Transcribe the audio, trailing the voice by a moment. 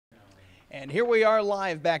And here we are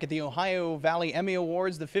live back at the Ohio Valley Emmy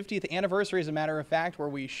Awards, the 50th anniversary, as a matter of fact, where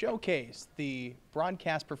we showcase the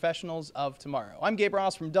broadcast professionals of tomorrow. I'm Gabe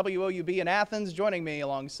Ross from WOUB in Athens. Joining me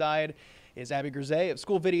alongside is Abby Grisey of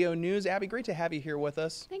School Video News. Abby, great to have you here with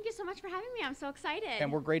us. Thank you so much for having me. I'm so excited. And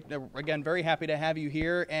we're again, very happy to have you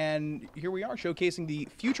here. And here we are showcasing the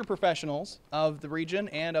future professionals of the region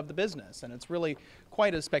and of the business. And it's really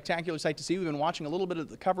quite a spectacular sight to see. We've been watching a little bit of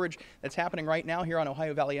the coverage that's happening right now here on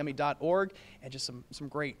OhioValleyEmmy.org, and just some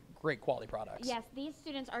great quality products. Yes, these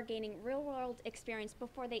students are gaining real-world experience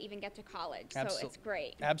before they even get to college, so it's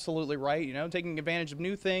great. Absolutely right. You know, taking advantage of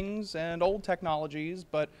new things and old technologies,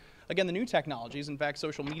 but again, the new technologies, in fact,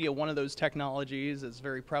 social media, one of those technologies is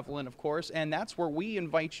very prevalent, of course, and that's where we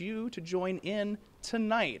invite you to join in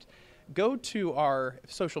tonight. Go to our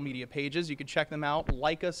social media pages. You can check them out,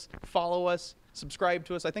 like us, follow us, subscribe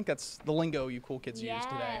to us. I think that's the lingo you cool kids use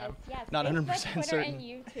today. I'm not 100% certain. And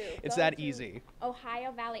YouTube. It's that easy.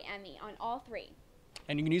 Ohio Valley Emmy on all three.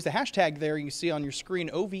 And you can use the hashtag there you see on your screen,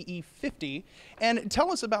 OVE50, and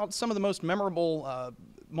tell us about some of the most memorable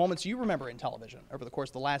moments you remember in television over the course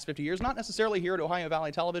of the last 50 years, not necessarily here at Ohio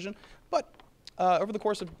Valley Television, but over the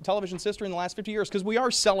course of television's history in the last 50 years, because we are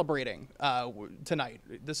celebrating tonight.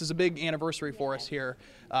 This is a big anniversary for us here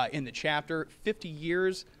in the chapter, 50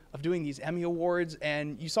 years of doing these Emmy Awards,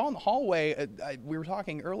 and you saw in the hallway, we were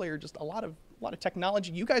talking earlier, just a lot of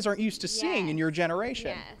technology you guys aren't used to seeing in your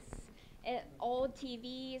generation. Yes. Old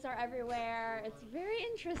TVs are everywhere. It's very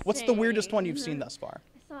interesting. What's the weirdest one you've seen thus far?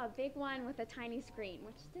 I saw a big one with a tiny screen,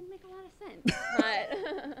 which didn't make a lot of sense.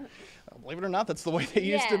 But believe it or not, that's the way they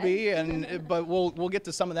used to be. But we'll get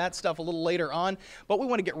to some of that stuff a little later on. But we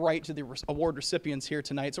want to get right to the award recipients here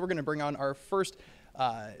tonight. So we're going to bring on our first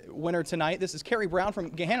winner tonight. This is Carrie Brown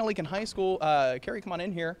from Gahanna-Leakin High School. Carrie, come on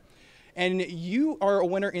in here. And you are a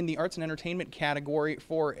winner in the Arts and Entertainment category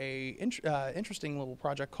for a interesting little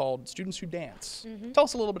project called Students Who Dance. Tell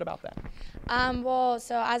us a little bit about that. Well,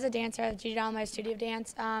 so as a dancer, I've cheated on my studio of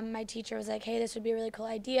dance. My teacher was like, hey, this would be a really cool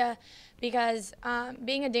idea because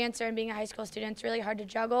being a dancer and being a high school student is really hard to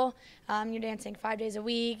juggle. You're dancing 5 days a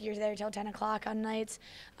week. You're there till 10 o'clock on nights.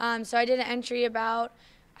 So I did an entry about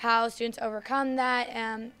how students overcome that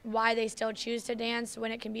and why they still choose to dance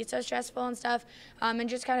when it can be so stressful and stuff, and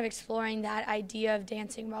just kind of exploring that idea of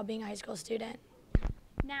dancing while being a high school student.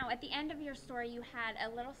 Now, at the end of your story, you had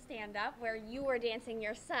a little stand-up where you were dancing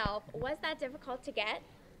yourself. Was that difficult to get?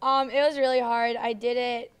 It was really hard. I did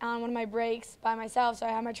it on one of my breaks by myself, so I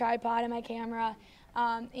had my tripod and my camera,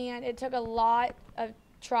 and it took a lot of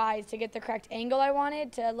tries to get the correct angle I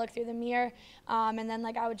wanted to look through the mirror, and then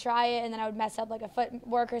I would try it and then I would mess up like a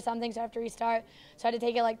footwork or something, so I have to restart. So I had to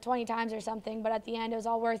take it like 20 times or something, but at the end it was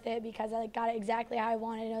all worth it because I got it exactly how I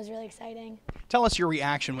wanted and it was really exciting. Tell us your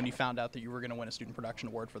reaction when you found out that you were going to win a Student Production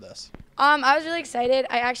Award for this. I was really excited.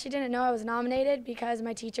 I actually didn't know I was nominated because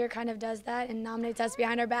my teacher kind of does that and nominates us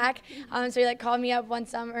behind our back. So he called me up one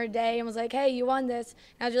summer day and was like, hey, you won this.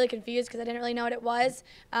 And I was really confused because I didn't really know what it was.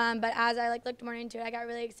 But as I looked more into it, I got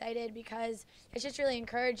really excited because it's just really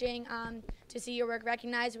encouraging to see your work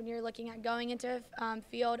recognized when you're looking at going into a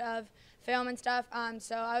field of film and stuff.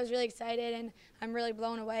 So I was really excited, and I'm really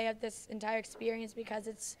blown away at this entire experience because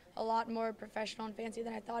it's a lot more professional and fancy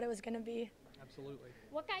than I thought it was going to be. Absolutely.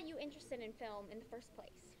 What got you interested in film in the first place?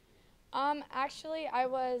 Actually, I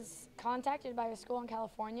was contacted by a school in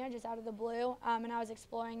California just out of the blue, and I was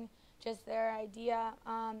exploring just their idea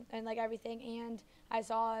and everything, and I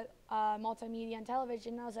saw multimedia and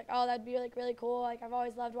television, and I was like, oh, that'd be really cool. I've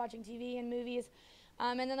always loved watching TV and movies.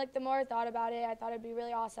 And then the more I thought about it, I thought it'd be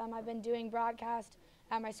really awesome. I've been doing broadcast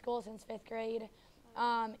at my school since 5th grade,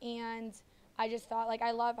 and I just thought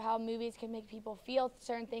I love how movies can make people feel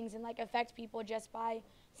certain things and affect people just by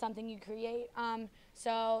something you create.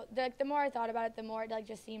 So the more I thought about it, the more it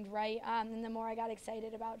just seemed right, and the more I got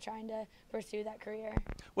excited about trying to pursue that career.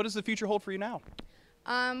 What does the future hold for you now?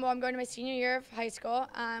 Well, I'm going to my senior year of high school,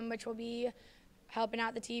 which will be helping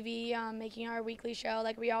out the TV, making our weekly show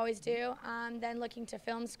like we always do, then looking to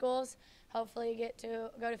film schools, hopefully get to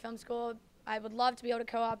go to film school. I would love to be able to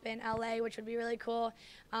co-op in LA, which would be really cool,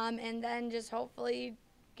 and then just hopefully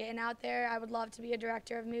getting out there. I would love to be a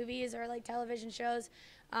director of movies or television shows,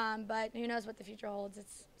 but who knows what the future holds.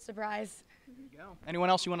 It's a surprise. There you go. Anyone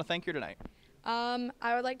else you want to thank here tonight?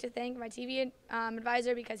 I would like to thank my TV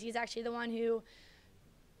advisor because he's actually the one who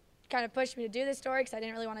kind of pushed me to do this story because I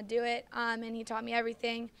didn't really want to do it, and he taught me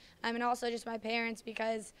everything, and also just my parents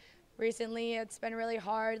because recently it's been really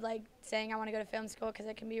hard saying I want to go to film school because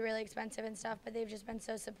it can be really expensive and stuff, but they've just been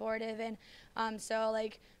so supportive and so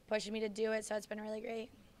pushing me to do it, so it's been really great.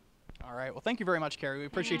 All right. Well, thank you very much, Carrie. We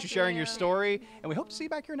appreciate you Thank sharing your you. story, and we hope to see you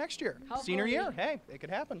back here next year. Senior Hopefully. year. Hey, it could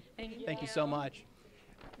happen. Thank you so much.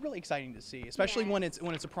 Really exciting to see, especially when it's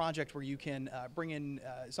a project where you can bring in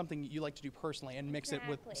something you like to do personally and mix it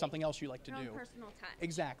with something else you like to Your own do. personal touch.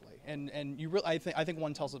 Exactly, and you really, I think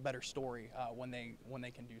one tells a better story when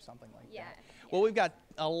they can do something like Yes, that. Well, we've got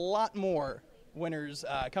a lot more winners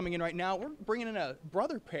coming in right now. We're bringing in a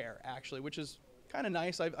brother pair actually, which is kind of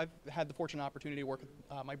nice. I've had the fortunate opportunity to work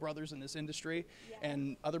with my brothers in this industry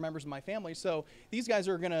and other members of my family. So these guys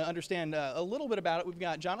are going to understand a little bit about it. We've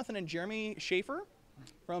got Jonathan and Jeremy Schaefer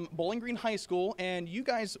from Bowling Green High School, and you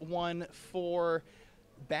guys won for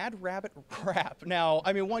Bad Rabbit Rap. Now,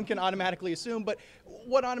 I mean, one can automatically assume, but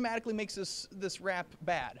what automatically makes this rap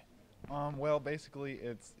bad? Well, basically,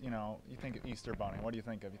 it's, you know, you think of Easter Bunny. What do you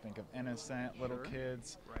think of? You think of innocent little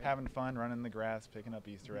kids having fun, running in the grass, picking up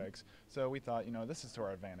Easter eggs. So we thought, you know, this is to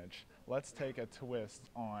our advantage. Let's take a twist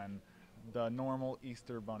on the normal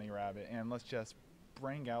Easter Bunny rabbit, and let's just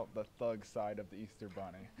bring out the thug side of the Easter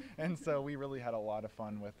Bunny. And so we really had a lot of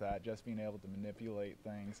fun with that, just being able to manipulate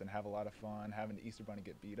things and have a lot of fun, having the Easter Bunny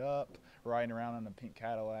get beat up, riding around on a pink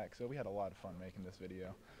Cadillac. So we had a lot of fun making this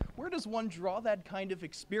video. Where does one draw that kind of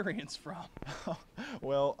experience from?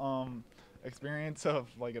 Well, experience of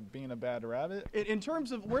being a bad rabbit. In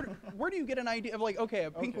terms of where do you get an idea of, like, okay,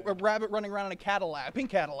 a rabbit running around in a Cadillac, pink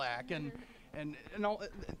Cadillac, and all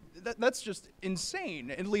that's just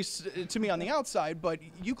insane, at least to me on the outside, but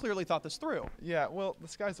you clearly thought this through. Yeah, well, the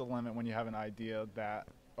sky's the limit when you have an idea that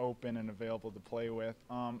open and available to play with.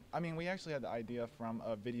 I mean, we actually had the idea from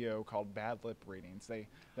a video called Bad Lip Readings. They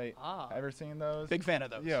ever seen those? Big fan of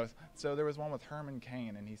those. Yeah. So there was one with Herman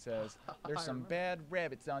Cain, and he says, "There's some bad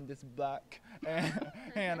rabbits on this block."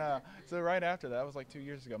 And so right after that, was like 2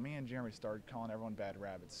 years ago, me and Jeremy started calling everyone bad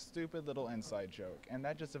rabbits. Stupid little inside joke, and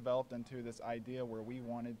that just developed into this idea where we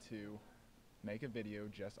wanted to make a video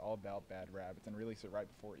just all about bad rabbits and release it right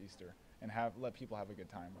before Easter and let people have a good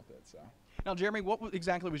time with it. So. Now, Jeremy, what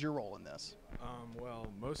exactly was your role in this? Well,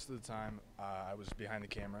 most of the time I was behind the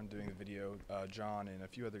camera and doing the video. John and a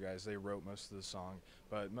few other guys, they wrote most of the song,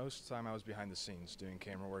 but most of the time I was behind the scenes doing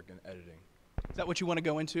camera work and editing. Is that what you want to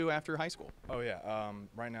go into after high school? Oh yeah,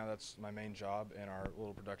 right now that's my main job in our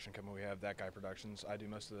little production company. We have That Guy Productions. I do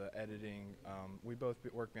most of the editing. We both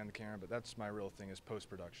work behind the camera, but that's my real thing is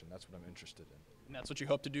post-production. That's what I'm interested in. And that's what you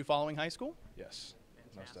hope to do following high school? Yes.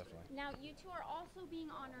 Most definitely. Now, you two are also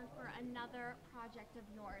being honored for another project of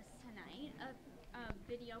yours tonight, a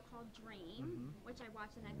video called Dream, which I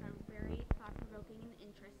watched and I found very thought-provoking and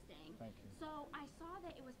interesting. Thank you. So I saw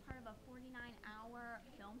that it was part of a 49-hour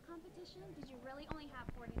film competition. Did you really only have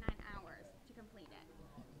 49 hours to complete it?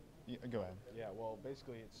 Yeah, go ahead. Yeah, well,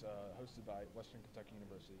 basically it's hosted by Western Kentucky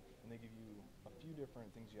University, and they give you a few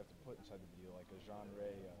different things you have to put inside the video, like a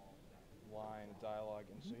genre, line, dialogue,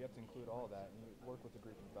 and so you have to include all of that, and you work with a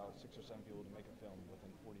group of about 6 or 7 people to make a film within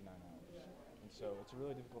 49 hours. And so it's a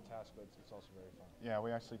really difficult task, but it's also very fun. Yeah,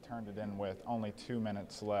 we actually turned it in with only 2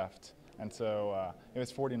 minutes left, and so it was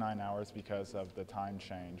 49 hours because of the time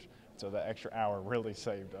change. So the extra hour really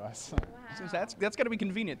saved us. Wow. That's got to be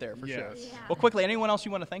convenient there for sure. Yes. Yeah. Well, quickly, anyone else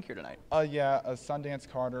you want to thank here tonight? Yeah, Sundance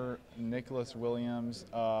Carter, Nicholas Williams,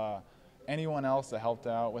 anyone else that helped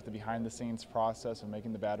out with the behind-the-scenes process of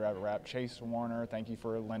making the Bad Rabbit Rap. Chase Warner, thank you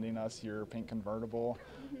for lending us your pink convertible.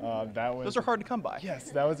 Those are hard to come by.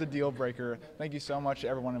 Yes, that was a deal breaker. Thank you so much to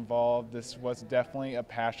everyone involved. This was definitely a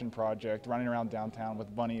passion project, running around downtown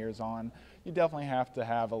with bunny ears on. You definitely have to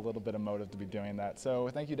have a little bit of motive to be doing that. So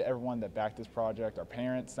thank you to everyone that backed this project. Our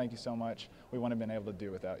parents, thank you so much. We wouldn't have been able to do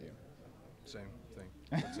it without you. Same thing.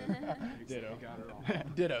 That's it. Ditto. You got it all.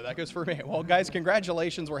 Ditto, that goes for me. Well, guys,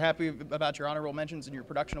 congratulations. We're happy about your honorable mentions and your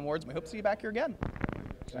production awards. We hope to see you back here again.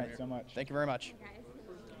 Thanks so much. Thank you very much. Guys.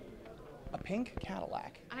 A pink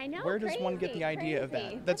Cadillac. I know. Where does one get the idea of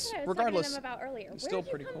that? That's what I was regardless. talking to them about earlier. Still Where did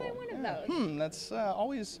pretty you cool. come by one of those? That's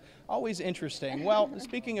always interesting. Well,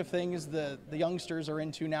 speaking of things the youngsters are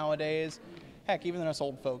into nowadays, heck, even us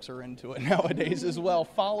old folks are into it nowadays as well.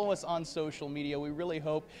 Follow us on social media. We really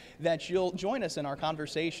hope that you'll join us in our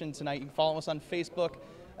conversation tonight. You can follow us on Facebook,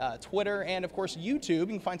 Twitter, and of course YouTube. You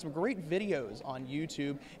can find some great videos on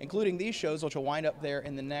YouTube, including these shows, which will wind up there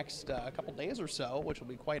in the next couple days or so, which will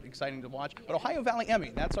be quite exciting to watch. But Ohio Valley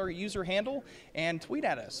Emmy, that's our user handle, and tweet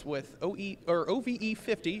at us with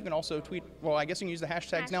OVE50. You can also tweet, well, I guess you can use the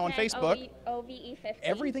hashtags now on Facebook. OVE50.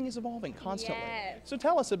 Everything is evolving constantly. Yes. So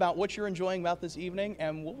tell us about what you're enjoying about this evening,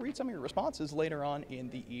 and we'll read some of your responses later on in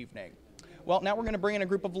the evening. Well, now we're going to bring in a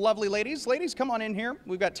group of lovely ladies. Ladies, come on in here.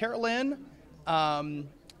 We've got Tara Lynn.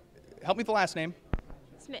 Help me with the last name.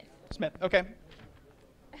 Smith. Smith. Okay.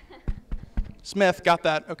 Smith, got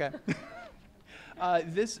that. Okay.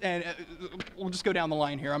 We'll just go down the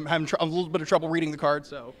line here. I'm having a little bit of trouble reading the card,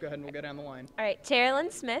 so go ahead and we'll go down the line. All right,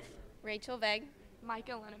 Terilyn Smith. Rachel Veg.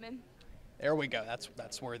 Micah Linneman. There we go.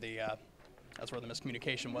 That's where the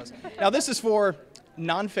miscommunication was. Now this is for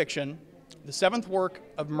nonfiction, the seventh work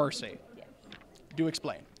of mercy. Yes. Do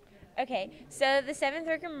explain. Okay, so the seventh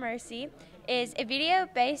work of mercy is a video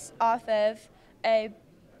based off of a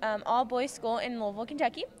all-boys school in Louisville,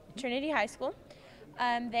 Kentucky, Trinity High School.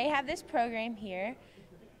 They have this program here,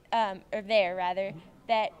 or there rather,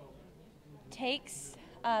 that takes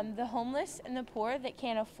the homeless and the poor that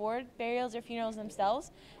can't afford burials or funerals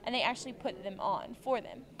themselves, and they actually put them on for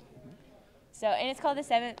them. So, and it's called the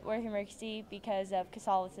seventh work of mercy because of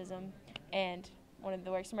Catholicism, and one of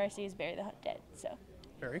the works of mercy is bury the dead. So.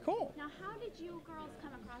 Very cool. Now, how did you girls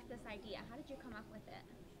come across this idea? How did you come up with it?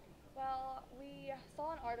 Well, we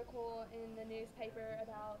saw an article in the newspaper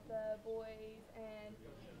about the boys and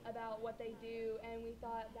about what they do, and we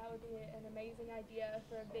thought that would be an amazing idea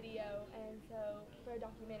for a video, and so for a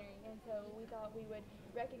documentary, and so we thought we would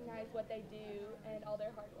recognize what they do and all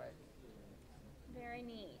their hard work. Very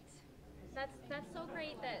neat. That's so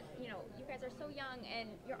great that, you know, you guys are so young and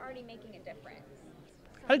you're already making a difference.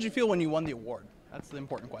 How did you feel when you won the award? That's the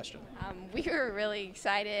important question. We were really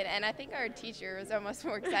excited, and I think our teacher was almost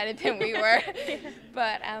more excited than we were.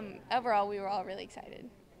 But overall, we were all really excited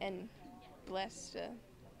and blessed to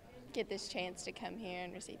get this chance to come here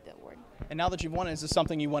and receive the award. And now that you've won it, is this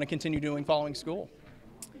something you want to continue doing following school?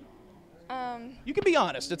 You can be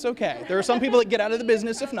honest. It's okay. There are some people that get out of the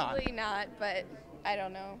business if not. Probably not, but I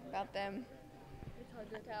don't know about them. It's hard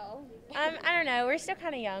to tell. I don't know. We're still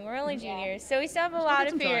kind of young. We're only juniors, so we still have a lot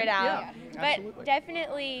to figure it out. Yeah, but absolutely.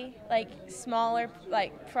 definitely, like smaller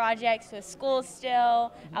like projects with schools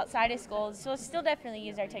still outside of schools. So we'll still definitely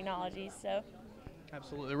use our technologies. So.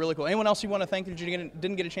 Absolutely, really cool. Anyone else you want to thank that you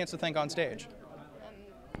didn't get a chance to thank on stage?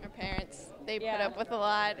 Our parents, they put Yeah. up with a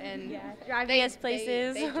lot, and Driving us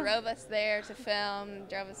places. They drove us there to film,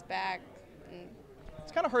 drove us back. And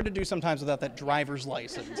It's kind of hard to do sometimes without that driver's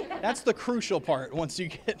license. That's the crucial part once you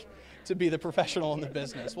get to be the professional in the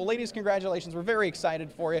business. Well, ladies, congratulations. We're very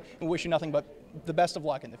excited for you and wish you nothing but the best of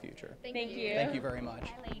luck in the future. Thank you. Thank you very much.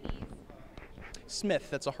 Hi, ladies. Smith,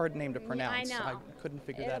 that's a hard name to pronounce. know. I couldn't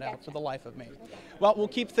figure that out for the life of me. Well, we'll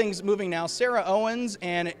keep things moving now. Sarah Owens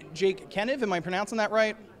and Jake Keniv, am I pronouncing that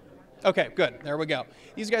right? Okay, good. There we go.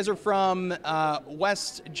 These guys are from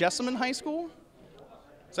West Jessamine High School.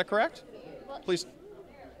 Is that correct? Please.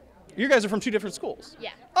 You guys are from two different schools.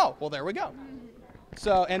 yeah. Oh, well, there we go.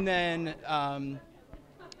 So, and then,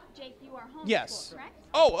 Jake, you are homeschooled, yes. correct?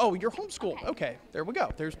 Oh, you're homeschooled. Okay, there we go.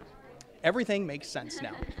 Everything makes sense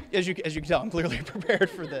now. As you can tell, I'm clearly prepared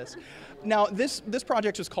for this. Now, this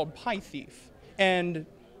project is called Pie Thief, and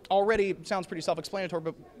already sounds pretty self-explanatory,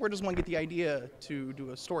 but where does one get the idea to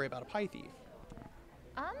do a story about a pie thief?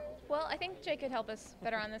 Well, I think Jake could help us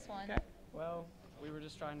better on this one. Okay. Well, we were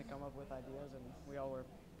just trying to come up with ideas, and we all were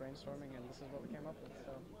brainstorming, and this is what we came up with,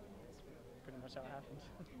 so that's pretty much how it happened.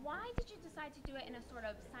 Why did you decide to do it in a sort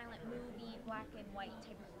of silent movie, black and white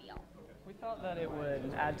type of feel? We thought that it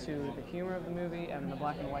would add to the humor of the movie, and the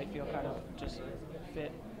black and white feel kind of just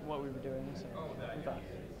fit what we were doing, so we thought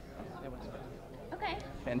it was. Okay.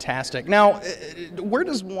 Fantastic. Now, where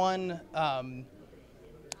does one, or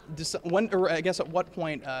I guess at what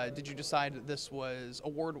point did you decide that this was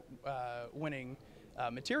award-winning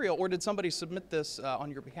material, or did somebody submit this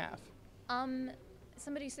on your behalf?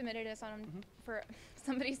 Somebody submitted us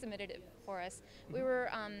somebody submitted it for us. We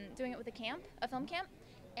were doing it with a film camp,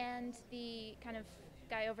 and the kind of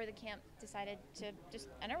guy over the camp decided to just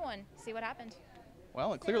enter one, see what happened.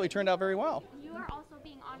 Well, it clearly turned out very well. You are also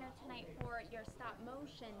being honored tonight for your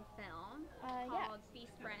stop-motion film yeah. called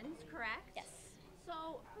Beast Friends, correct? Yes.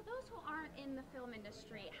 So, for those who aren't in the film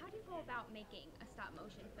industry, how do you go about making a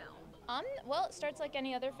stop-motion film? Well, it starts like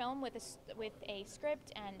any other film with a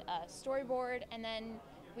script and a storyboard, and then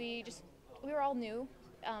we were all new.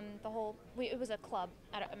 It was a club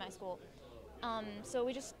at my school. So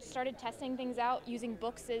we just started testing things out, using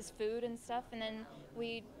books as food and stuff, and then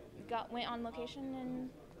we went on location and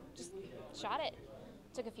just shot it.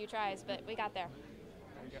 Took a few tries, but we got there.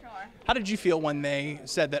 Sure. How did you feel when they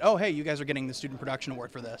said that, oh, hey, you guys are getting the Student Production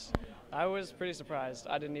Award for this? I was pretty surprised.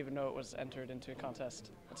 I didn't even know it was entered into a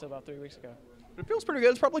contest until about 3 weeks ago. It feels pretty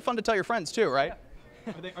good. It's probably fun to tell your friends, too, right?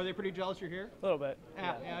 Yeah. Are they pretty jealous you're here? A little bit.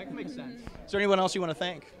 Yeah, that makes sense. Is there anyone else you want to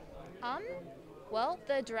thank? Well,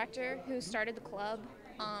 the director who started the club,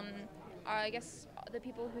 I guess the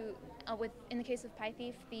people who, in the case of Pie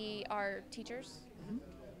Thief, our teachers.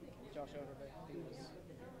 Josh Overbeck, he was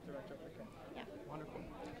director of the camp. Yeah. Wonderful.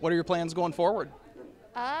 What are your plans going forward?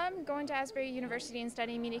 I'm going to Asbury University and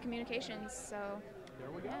studying media communications, so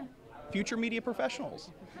There we go. yeah. Future media professionals.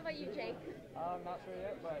 How about you, Jake? I'm not sure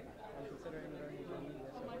yet, but I'm considering going to media.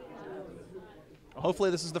 Well,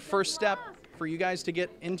 hopefully this is the first step for you guys to get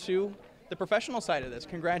into the professional side of this.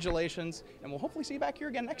 Congratulations, and we'll hopefully see you back here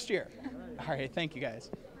again next year. All right, thank you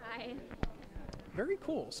guys. Bye. Very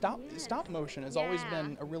cool. Stop motion has always Yeah.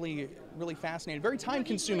 been a really fascinating, very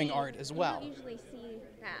time-consuming art as well. You don't usually see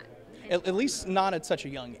that. At least not at such a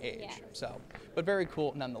young age. Yes. So, but very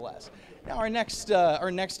cool nonetheless. Now our next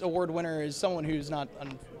award winner is someone who's not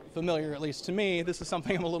unfamiliar, at least to me. This is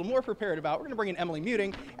something I'm a little more prepared about. We're going to bring in Emily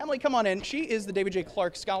Muting. Emily, come on in. She is the David J.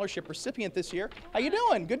 Clark Scholarship recipient this year. How you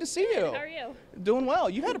doing? Good to see you. How are you? Doing well.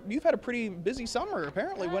 You've had a pretty busy summer,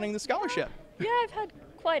 apparently, winning the scholarship. Yeah, I've had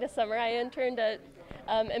quite a summer. I interned at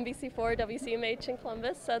NBC4 WCMH in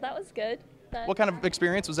Columbus, so that was good. What kind of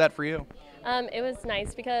experience was that for you? It was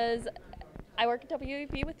nice because I work at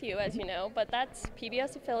WEB with you, as you know, but that's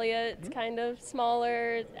PBS affiliate. It's kind of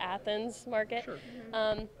smaller, Athens market. Sure.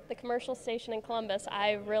 The commercial station in Columbus,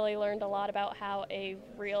 I really learned a lot about how a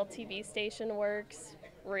real TV station works,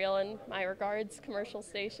 real in my regards, commercial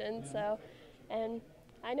station. So, and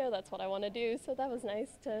I know that's what I want to do, so that was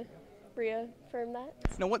nice to reaffirm that.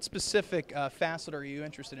 Now, what specific facet are you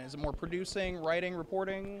interested in? Is it more producing, writing,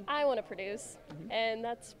 reporting? I want to produce, and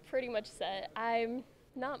that's pretty much set. I'm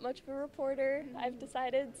not much of a reporter, I've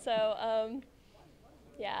decided, so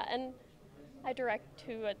yeah, and I direct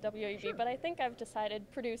too at WEB, but I think I've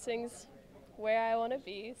decided producing's where I want to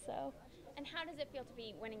be, so. And how does it feel to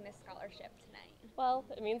be winning this scholarship tonight? Well,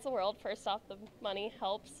 it means the world. First off, the money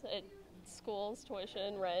helps. Schools,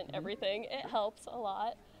 tuition, rent, everything, it helps a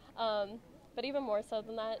lot. But even more so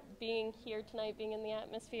than that, being here tonight, being in the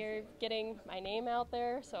atmosphere, getting my name out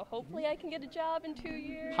there, so hopefully I can get a job in 2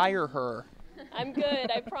 years. Hire her. I'm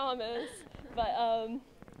good, I promise. But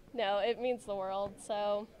no, it means the world,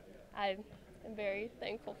 so I am very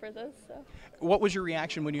thankful for this. So. What was your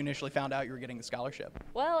reaction when you initially found out you were getting the scholarship?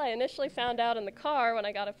 Well, I initially found out in the car when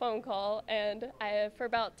I got a phone call, and for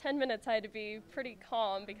about 10 minutes I had to be pretty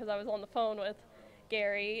calm because I was on the phone with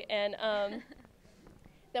Gary, and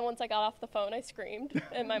then once I got off the phone, I screamed,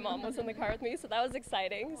 and my mom was in the car with me, so that was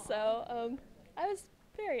exciting. So I was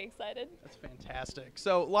very excited. That's fantastic.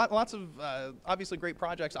 So lots of obviously great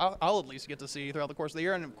projects I'll at least get to see throughout the course of the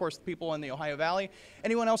year, and of course the people in the Ohio Valley.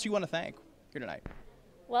 Anyone else you want to thank here tonight?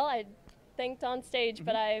 Well, I thanked on stage,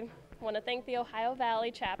 but I want to thank the Ohio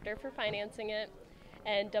Valley chapter for financing it,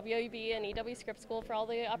 and WEB and EW Script School for all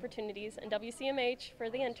the opportunities, and WCMH for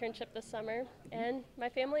the internship this summer, and my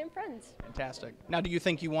family and friends. Fantastic. Now, do you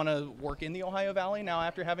think you want to work in the Ohio Valley now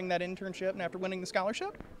after having that internship and after winning the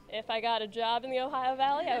scholarship? If I got a job in the Ohio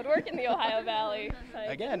Valley, I would work in the Ohio Valley.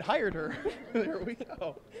 Again, hired her. There we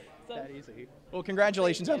go. So, that easy. Well,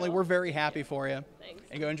 congratulations, Emily. We're very happy for you. Thanks.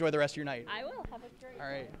 And go enjoy the rest of your night. I will. Have a great All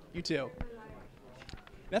right. You too.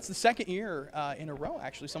 That's the second year in a row,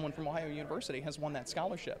 actually, someone from Ohio University has won that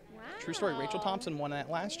scholarship. Wow. True story. Rachel Thompson won that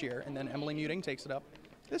last year, and then Emily Muting takes it up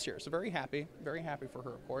this year. So very happy for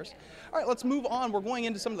her, of course. All right, let's move on. We're going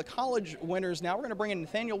into some of the college winners now. We're going to bring in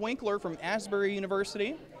Nathaniel Winkler from Asbury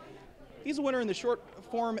University. He's a winner in the short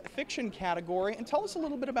form fiction category. And tell us a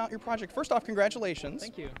little bit about your project. First off, congratulations.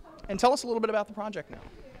 Thank you. And tell us a little bit about the project now.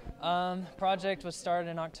 Project was started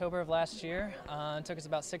in October of last year. It took us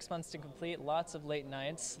about 6 months to complete. Lots of late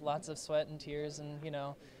nights, lots of sweat and tears, and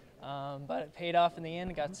but it paid off in the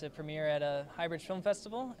end. Got to premiere at a Highbridge Film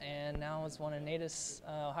Festival, and now it's won a NATAS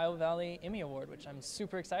Ohio Valley Emmy Award, which I'm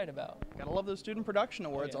super excited about. Gotta love those student production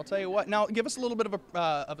awards. Oh, yeah. I'll tell you what. Now, give us a little bit of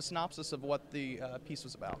a synopsis of what the piece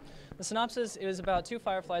was about. The synopsis, it was about two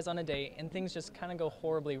fireflies on a date, and things just kind of go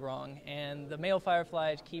horribly wrong. And the male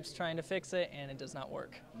firefly keeps trying to fix it, and it does not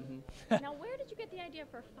work. Now, where did you get the idea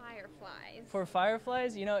for fireflies? For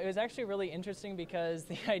fireflies, it was actually really interesting because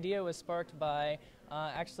the idea was sparked by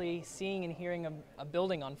actually seeing and hearing a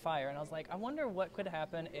building on fire. And I was like, I wonder what could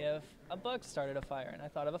happen if a bug started a fire. And I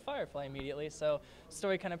thought of a firefly immediately. So the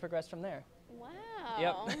story kind of progressed from there. Wow.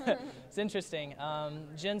 Yep. It's interesting.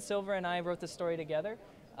 Jen Silver and I wrote the story together.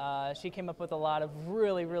 She came up with a lot of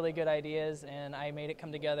really, really good ideas, and I made it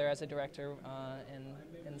come together as a director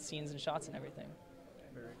in scenes and shots and everything.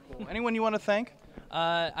 Very cool. Anyone you want to thank?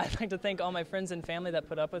 I'd like to thank all my friends and family that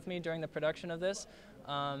put up with me during the production of this.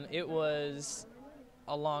 It was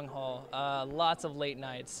a long haul, lots of late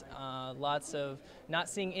nights, lots of not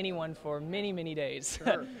seeing anyone for many, many days.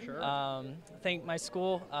 Sure. Thank my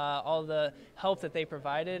school, all the help that they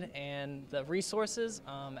provided and the resources.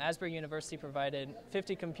 Asbury University provided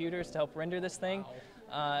 50 computers to help render this thing.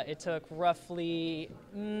 It took roughly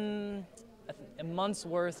a a month's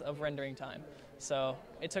worth of rendering time. So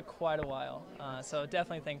it took quite a while. So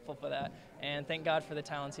definitely thankful for that. And thank God for the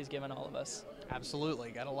talents he's given all of us.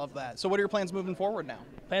 Absolutely. Gotta love that. So what are your plans moving forward now?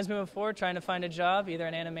 Plans moving forward, trying to find a job, either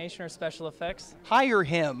in animation or special effects. Hire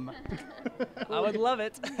him. I would love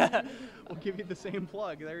it. We'll give you the same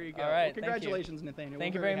plug. There you go. All right, well, congratulations, Nathaniel.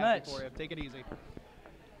 Thank We're you very happy much. For you. Take it easy.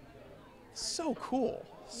 So cool.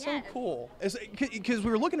 So Yes. cool. Because we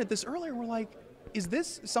were looking at this earlier, we're like, is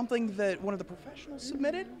this something that one of the professionals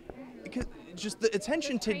submitted? Because just the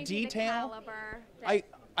attention to Crazy the detail. caliber that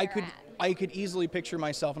they're at. I could easily picture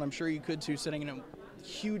myself, and I'm sure you could too, sitting in a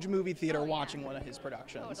huge movie theater watching one of his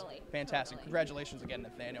productions. Totally. Fantastic. Totally. Congratulations again,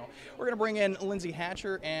 Nathaniel. We're going to bring in Lindsay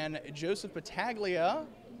Hatcher and Joseph Battaglia.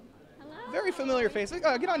 Hello. Very familiar faces.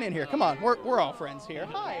 Get on in here. Come on. We're all friends here.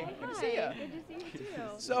 Hi. Good to see you. Good to see you too.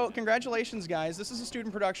 So congratulations, guys. This is a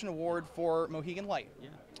Student Production Award for Mohegan Light. Yeah.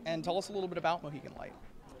 And tell us a little bit about Mohegan Light.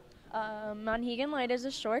 Mohegan Light is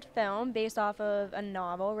a short film based off of a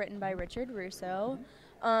novel written by Richard Russo.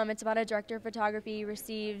 It's about a director of photography who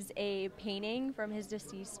receives a painting from his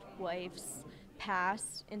deceased wife's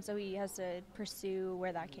past, and so he has to pursue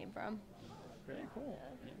where that came from. Very cool.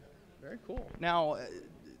 Very cool. Now,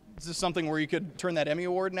 is this something where you could turn that Emmy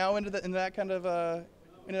Award now into that kind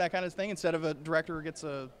of thing? Instead of a director who gets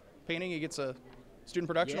a painting, he gets a Student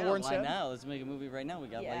Production Award instead? Why now? Let's make a movie right now. We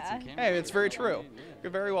got lights and cameras. Hey, it's very true. You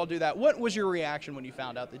could very well do that. What was your reaction when you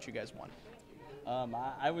found out that you guys won?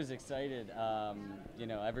 I was excited. You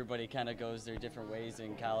know, everybody kind of goes their different ways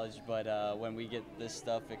in college, but when we get this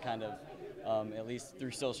stuff, it kind of, at least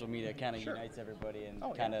through social media, kind of unites everybody and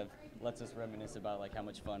kind of lets us reminisce about like how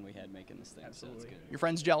much fun we had making this thing. Absolutely. So it's good. Your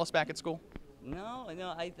friends jealous back at school? No.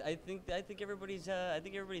 I think everybody's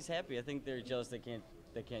happy. I think they're jealous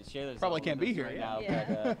they can't share this. Probably can't be here right now.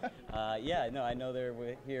 But I know they're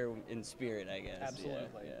here in spirit, I guess.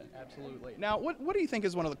 Absolutely. Yeah. Absolutely. Now, what do you think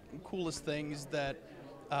is one of the coolest things that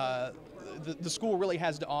the school really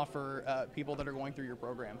has to offer people that are going through your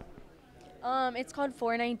program? It's called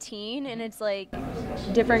 419, and it's like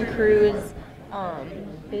different crews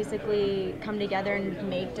basically come together and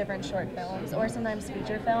make different short films or sometimes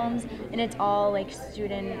feature films, and it's all like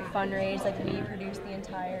student fundraise. Like we produce the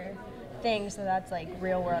entire thing, so that's like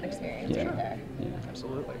real world experience right there.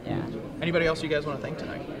 Absolutely. Yeah. Anybody else you guys want to thank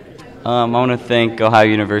tonight? I want to thank Ohio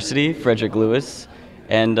University, Frederick Lewis,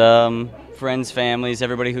 and friends, families,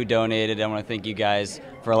 everybody who donated. I want to thank you guys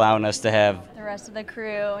for allowing us to have The rest of the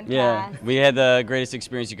crew and cast. we had the greatest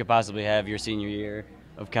experience you could possibly have your senior year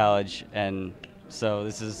of college, and so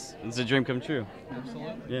it's a dream come true.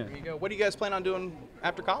 Absolutely. Yeah. There you go. What do you guys plan on doing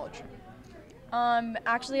after college?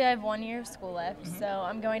 Actually, I have 1 year of school left, so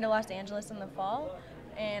I'm going to Los Angeles in the fall,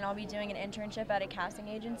 and I'll be doing an internship at a casting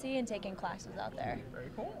agency and taking classes out there. Very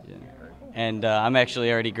cool. Yeah. And I'm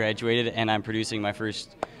actually already graduated, and I'm producing my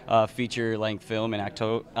first feature-length film in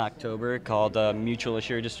October called Mutual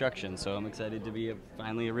Assured Destruction. So I'm excited to be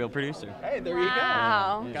finally a real producer. Hey, there you go.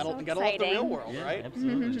 Wow. Gotta So love the real exciting. world, Yeah, right?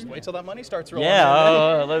 absolutely. Just wait till that money starts rolling.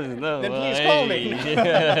 Yeah. Then please call me.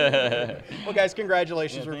 Well, guys,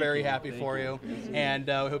 congratulations. We're very happy for you, and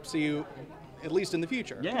we hope to see you at least in the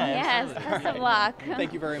future. Yeah. Yes, best of luck.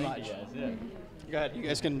 Thank you very much. Go ahead. You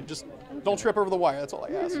guys can just don't trip over the wire. That's all I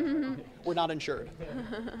ask. We're not insured.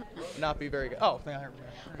 Not be very good. Oh,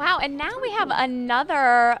 Wow, and now we have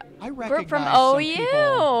another I group from recognize some OU. people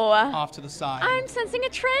off to the side. I'm sensing a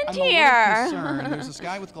trend I'm here. a little concerned. There's this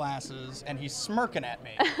guy with glasses, and he's smirking at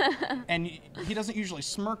me. And he doesn't usually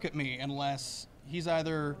smirk at me unless he's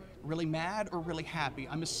either really mad or really happy.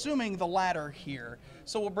 I'm assuming the latter here.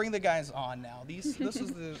 So we'll bring the guys on now. This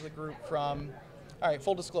is the group from, all right,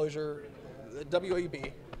 full disclosure,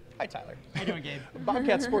 WAB. Hi, Tyler. How you doing, Gabe?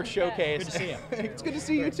 Bobcat Sports Showcase. Good to see you. It's good to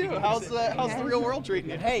see you, too. How's the real world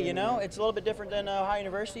treating you? Hey, you know, it's a little bit different than Ohio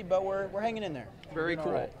University, but we're hanging in there. Very Doing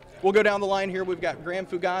cool. all right. We'll go down the line here. We've got Graham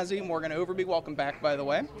Fugazi, Morgan Overby. Welcome back, by the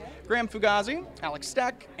way. Graham Fugazi, Alex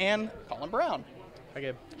Steck, and Colin Brown. Hi,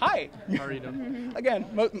 Gabe. Hi. How are you doing? Again,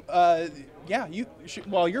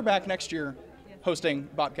 you're back next year hosting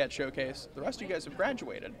Bobcat Showcase. The rest of you guys have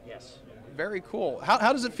graduated. Yes. Very cool.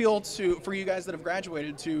 How does it feel for you guys that have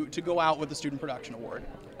graduated to go out with the Student Production Award?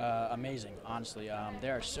 Amazing, honestly.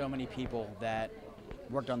 There are so many people that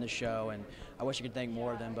worked on this show, and I wish I could thank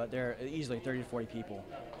more of them, but there are easily 30 to 40 people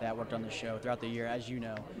that worked on the show throughout the year, as you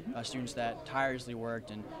know, students that tirelessly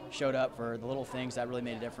worked and showed up for the little things that really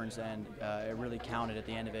made a difference, and it really counted at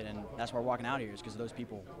the end of it, and that's why we're walking out here, is because of those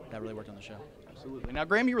people that really worked on the show. Absolutely. Now,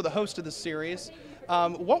 Graham, you were the host of this series.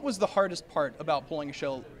 What was the hardest part about pulling a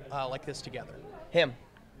show like this together? Him.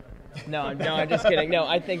 No, I'm just kidding. No,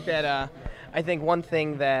 I think that I think one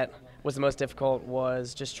thing that was the most difficult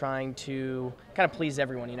was just trying to kind of please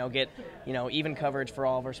everyone, get, even coverage for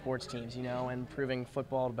all of our sports teams, and proving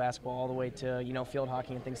football to basketball all the way to, field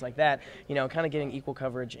hockey and things like that, kind of getting equal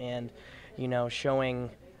coverage and, showing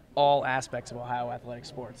all aspects of Ohio athletic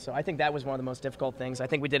sports. So I think that was one of the most difficult things. I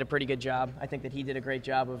think we did a pretty good job. I think that he did a great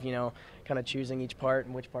job of, kind of choosing each part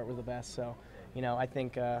and which part was the best. So, I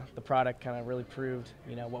think the product kind of really proved,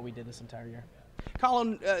 what we did this entire year.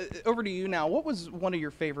 Colin, over to you now. What was one of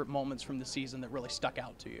your favorite moments from the season that really stuck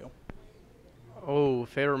out to you? Oh,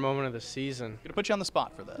 favorite moment of the season. Gonna put you on the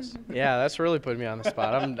spot for this. Yeah, that's really putting me on the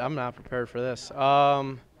spot. I'm not prepared for this.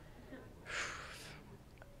 I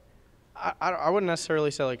wouldn't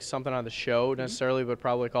necessarily say like something on the show necessarily, but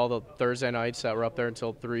probably like all the Thursday nights that were up there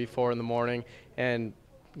until 3, 4 in the morning, and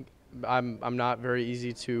I'm not very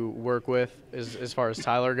easy to work with as far as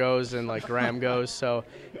Tyler goes and like Graham goes. So,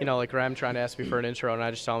 like Graham trying to ask me for an intro and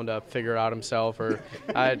I just tell him to figure it out himself, or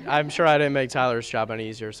I'm sure I didn't make Tyler's job any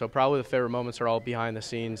easier. So probably the favorite moments are all behind the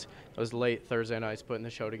scenes. Those late Thursday nights putting the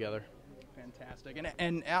show together. Fantastic.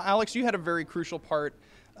 And Alex, you had a very crucial part.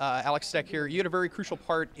 Alex Steck here. You had a very crucial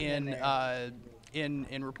part in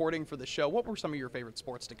reporting for the show. What were some of your favorite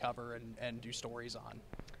sports to cover and do stories on?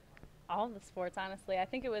 All the sports, honestly. I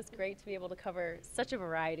think it was great to be able to cover such a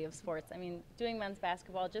variety of sports. I mean, doing men's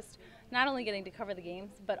basketball, just not only getting to cover the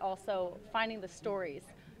games, but also finding the stories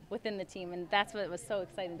within the team. And that's what was so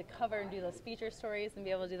exciting, to cover and do those feature stories and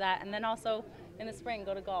be able to do that. And then also in the spring,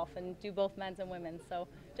 go to golf and do both men's and women's. So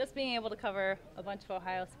just being able to cover a bunch of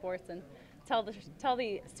Ohio sports and tell the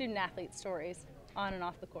student athlete stories on and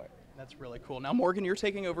off the court. That's really cool. Now, Morgan, you're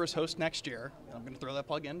taking over as host next year. I'm going to throw that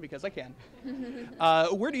plug in because I can.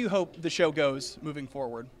 Where do you hope the show goes moving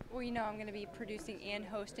forward? Well, I'm going to be producing and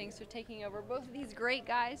hosting, so taking over both of these great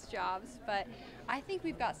guys' jobs. But I think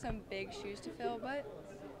we've got some big shoes to fill. But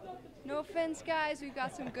no offense, guys, we've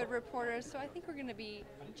got some good reporters, so I think we're going to be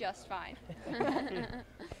just fine.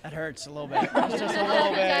 That hurts a little bit. Just a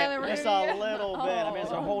little bit. Just a little bit. I mean, as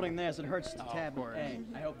we're holding this, it hurts to tap. Hey,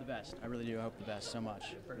 I hope the best. I really do. I hope the best so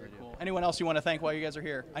much. Very cool. Anyone else you want to thank while you guys are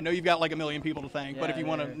here? I know you've got like a million people to thank, but if you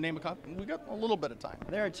want to name a couple, we got a little bit of time.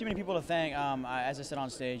 There are too many people to thank. As I said on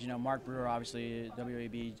stage, Mark Brewer, obviously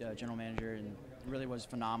WAB general manager, and really was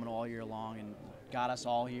phenomenal all year long and got us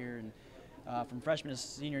all here. And from freshman to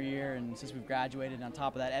senior year, and since we've graduated, and on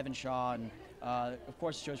top of that, Evan Shaw, and of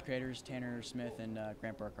course the show's creators, Tanner Smith and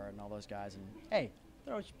Grant Burkhardt, and all those guys. And hey,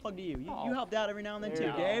 throw a plug to you. You helped out every now and then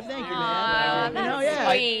too, Gabe. Thank you, man.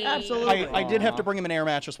 Yeah, absolutely. I did have to bring him an air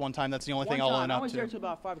mattress one time. That's the only thing I'll own up to. I was there till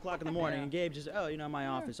about 5 o'clock in the morning, and Gabe just, my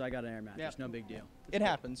office, I got an air mattress. No big deal. It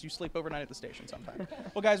happens. You sleep overnight at the station sometimes.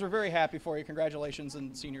 Well, guys, we're very happy for you. Congratulations,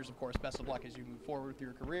 and seniors, of course, best of luck as you move forward through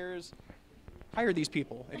your careers. Hire these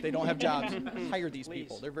people. If they don't have jobs, hire these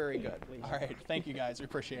people. They're very good. All right. Thank you, guys. We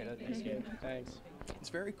appreciate it. Thanks, Gabe. Thanks. It's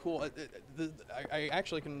very cool. I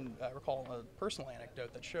actually can recall a personal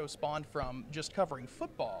anecdote that show spawned from just covering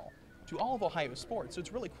football to all of Ohio sports. So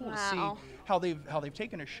it's really cool to see how they've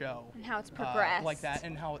taken a show and how it's progressed like that,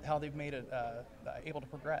 and how they've made it able to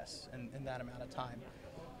progress in that amount of time.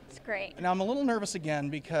 It's great. Now I'm a little nervous again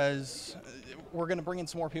because we're going to bring in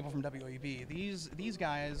some more people from WAB. These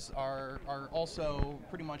guys are also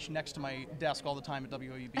pretty much next to my desk all the time at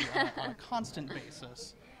WAB on a constant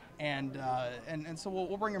basis, and so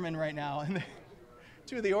we'll bring them in right now. And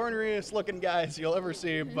two of the orneriest looking guys you'll ever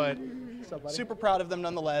see, but super proud of them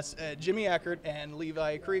nonetheless. Jimmy Eckert and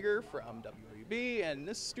Levi Krieger from WAB, and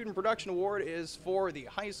this student production award is for the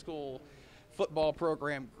high school football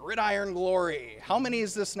program Gridiron Glory. How many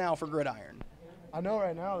is this now for Gridiron? I know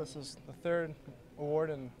right now this is the 3rd award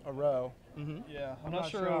in a row. Yeah, I'm not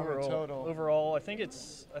sure overall. Total. Overall, I think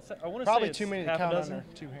it's. I want to probably say it's too many to half count a dozen,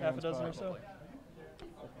 under 2 hands. half a dozen or so.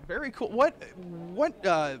 Very cool. What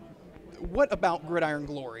about Gridiron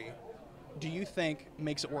Glory do you think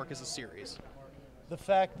makes it work as a series? The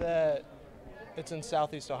fact that it's in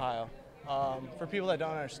Southeast Ohio. For people that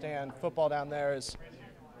don't understand, football down there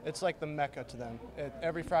it's like the Mecca to them.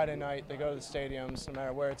 Every Friday night they go to the stadiums, no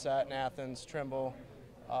matter where it's at, in Athens, Trimble,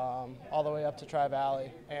 all the way up to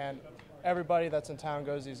Tri-Valley. And everybody that's in town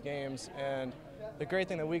goes to these games. And the great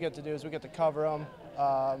thing that we get to do is we get to cover them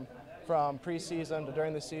from preseason to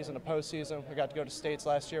during the season to postseason. We got to go to states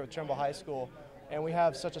last year with Trimble High School. And we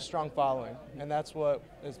have such a strong following. And that's what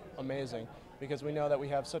is amazing, because we know that we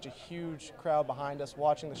have such a huge crowd behind us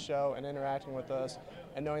watching the show and interacting with us,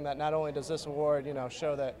 and knowing that not only does this award,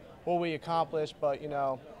 show that what we accomplished, but,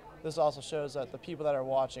 this also shows that the people that are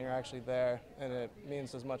watching are actually there, and it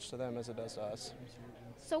means as much to them as it does to us.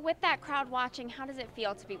 So with that crowd watching, how does it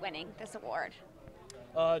feel to be winning this award?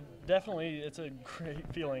 Definitely, it's a great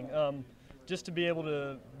feeling. just to be able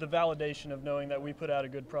to, the validation of knowing that we put out a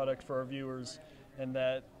good product for our viewers and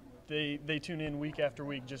that they tune in week after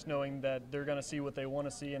week, just knowing that they're going to see what they want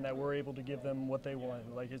to see and that we're able to give them what they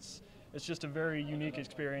want. Like it's just a very unique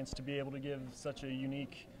experience to be able to give such a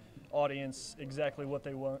unique audience exactly what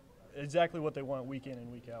they want week in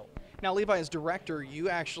and week out. Now, Levi, as director, you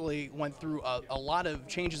actually went through a lot of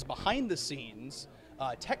changes behind the scenes,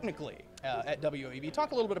 technically, at WOEB.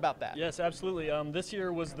 Talk a little bit about that. Yes, absolutely. This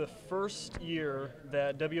year was the first year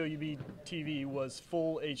that WOEB TV was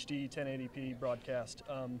full HD 1080p broadcast.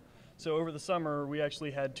 So over the summer, we actually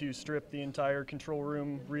had to strip the entire control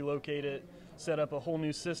room, relocate it, set up a whole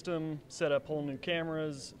new system, set up whole new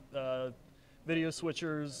cameras, video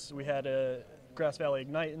switchers. We had a Grass Valley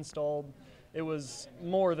Ignite installed. It was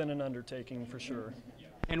more than an undertaking for sure.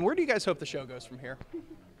 And where do you guys hope the show goes from here?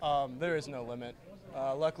 There is no limit.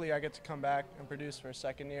 Luckily, I get to come back and produce for a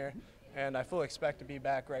second year, and I fully expect to be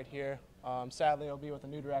back right here. Sadly, I'll be with a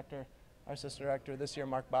new director, our assistant director this year,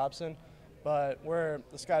 Mark Bobson. But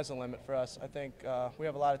the sky's the limit for us. I think we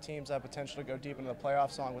have a lot of teams that have potential to go deep into the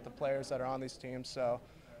playoffs along with the players that are on these teams. So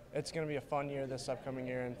it's going to be a fun year this upcoming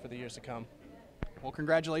year and for the years to come. Well,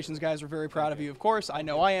 congratulations, guys. We're very proud of you, of course. I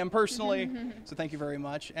know I am personally, so thank you very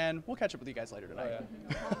much. And we'll catch up with you guys later tonight.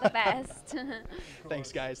 All the best.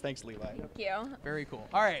 Thanks, guys. Thanks, Levi. Thank you. Very cool.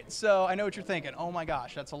 All right, so I know what you're thinking. Oh, my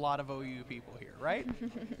gosh, that's a lot of OU people here, right?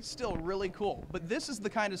 Still really cool. But this is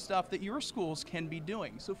the kind of stuff that your schools can be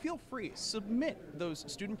doing. So feel free, submit those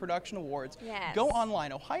student production awards. Yes. Go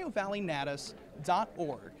online,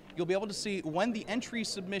 OhioValleyNatas.org. You'll be able to see when the entry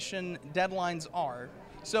submission deadlines are.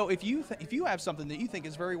 So if you have something that you think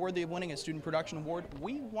is very worthy of winning a student production award,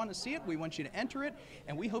 we want to see it. We want you to enter it,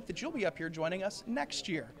 and we hope that you'll be up here joining us next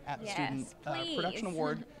year at the student production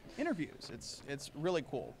award interviews. It's really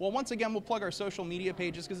cool. Well, once again, we'll plug our social media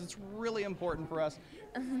pages because it's really important for us.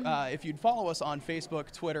 If you'd follow us on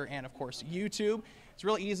Facebook, Twitter, and of course YouTube. It's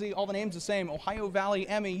really easy. All the names the same. Ohio Valley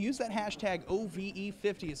Emmy. Use that hashtag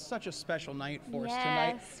OVE50. It's such a special night for us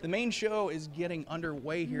tonight. The main show is getting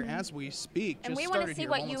underway here as we speak. And we want to see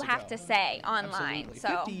what you have to say online. Absolutely. So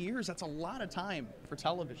 50 years, that's a lot of time for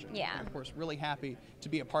television. Yeah. And of course, really happy to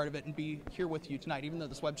be a part of it and be here with you tonight. Even though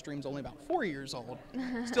this web stream's only about 4 years old,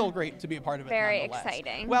 still great to be a part of it. Very nonetheless.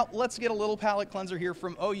 exciting. Well, let's get a little palate cleanser here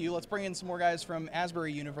from OU. Let's bring in some more guys from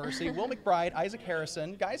Asbury University. Will McBride, Isaac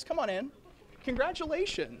Harrison. Guys, come on in.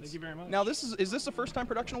 Congratulations. Thank you very much. Now, is this the first time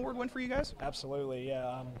production award win for you guys? Absolutely,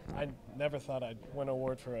 yeah. I never thought I'd win an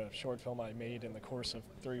award for a short film I made in the course of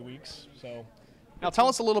 3 weeks. So, now tell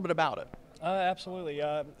us a little bit about it. Absolutely.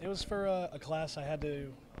 It was for a class. I had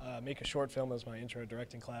to make a short film as my intro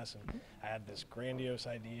directing class, and I had this grandiose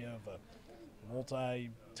idea of a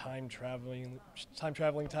multi-time traveling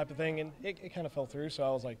type of thing, and it kind of fell through. So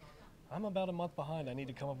I was like, I'm about a month behind. I need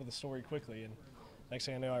to come up with a story quickly. And next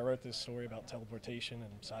thing I know, I wrote this story about teleportation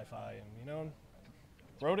and sci-fi, and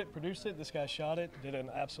wrote it, produced it. This guy shot it, did an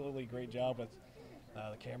absolutely great job with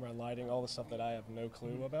the camera and lighting, all the stuff that I have no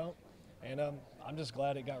clue about. And I'm just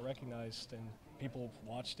glad it got recognized and people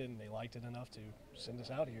watched it and they liked it enough to send us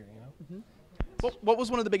out here. What was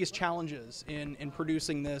one of the biggest challenges in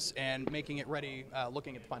producing this and making it ready,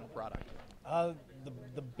 looking at the final product?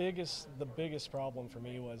 The biggest problem for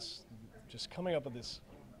me was just coming up with this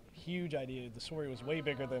huge idea. The story was way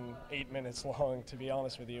bigger than 8 minutes long, to be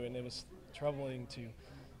honest with you, and it was troubling to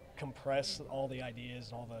compress all the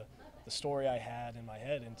ideas and all the story I had in my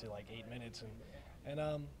head into like 8 minutes, and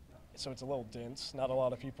so it's a little dense. Not a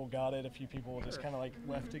lot of people got it. A few people just kind of like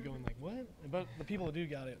left it going like, what? But the people who do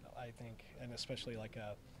got it, I think, and especially like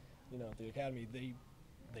the Academy, they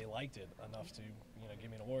liked it enough to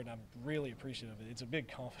give me an award, and I'm really appreciative of it. It's a big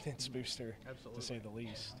confidence booster, to say the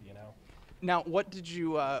least. Now, what did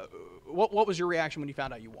you? What was your reaction when you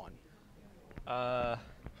found out you won? I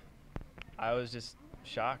was just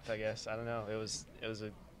shocked. I guess I don't know. It was a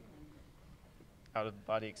out of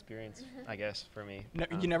body experience, I guess, for me.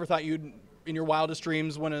 You never thought you'd, in your wildest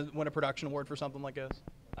dreams, win a production award for something like this?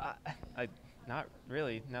 I not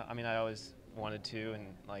really. No, I mean I always wanted to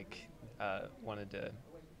and wanted to,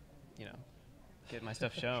 get my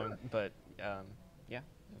stuff shown. Sure. But yeah,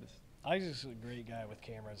 it was. Isaac's a great guy with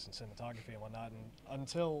cameras and cinematography and whatnot, and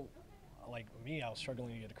until, like me, I was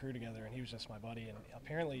struggling to get a crew together, and he was just my buddy, and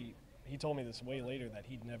apparently he told me this way later that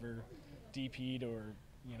he'd never DP'd or,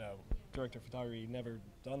 director of photography. He'd never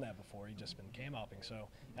done that before. He'd just been cam opping, so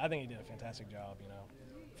I think he did a fantastic job,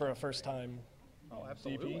 for a first time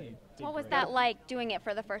DP. What was that like, doing it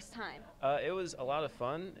for the first time? It was a lot of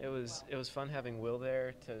fun. It was fun having Will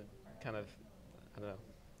there to kind of, I don't know,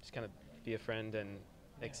 just kind of be a friend and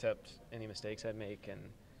accept any mistakes I'd make, and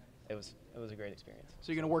it was a great experience.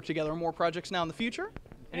 So you're going to work together on more projects now in the future?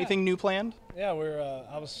 Anything new planned? Yeah,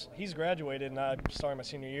 he's graduated and I'm starting my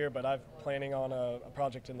senior year, but I'm planning on a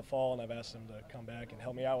project in the fall, and I've asked him to come back and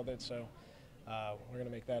help me out with it. So we're going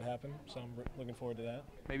to make that happen. So I'm looking forward to that.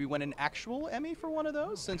 Maybe win an actual Emmy for one of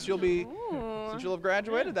those, since you'll have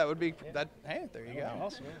graduated. That would be that. Hey, there you go.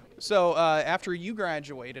 Awesome. So after you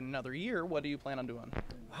graduate in another year, what do you plan on doing?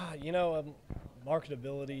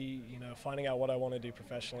 Marketability, finding out what I want to do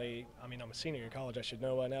professionally. I mean, I'm a senior in college, I should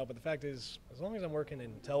know by now, but the fact is, as long as I'm working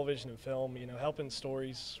in television and film, helping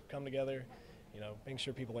stories come together, making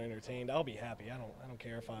sure people are entertained, I'll be happy. I don't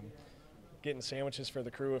care if I'm getting sandwiches for the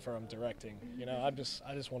crew, if I'm directing. I just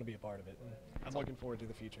want to be a part of it. And I'm looking forward to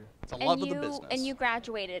the future. It's a love of the business. And you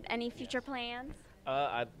graduated. Any future plans?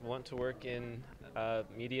 I want to work in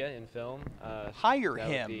media and film. Hire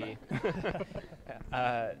him.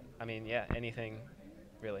 I mean, yeah, anything,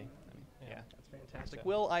 really. Yeah. That's fantastic.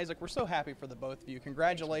 Will, Isaac, we're so happy for the both of you.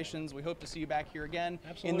 Congratulations. We hope to see you back here again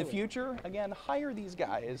in the future. Again, hire these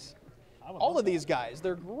guys. All of these guys,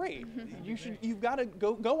 they're great. You've got to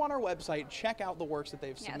go on our website, check out the works that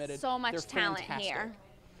they've submitted. So much they're talent fantastic. here.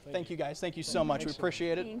 Thank you guys. Thank you so much. We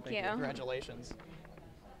appreciate it. Thank you. Congratulations.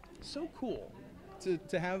 So cool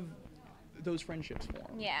to have those friendships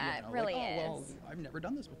form. Yeah, it really is. Well, I've never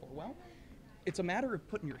done this before. Well, it's a matter of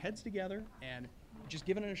putting your heads together and just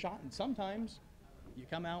giving it a shot. And sometimes you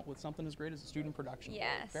come out with something as great as a student production.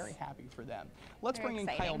 Yes. Very happy for them. Let's Very bring in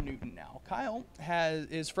exciting. Kyle Newton now. Kyle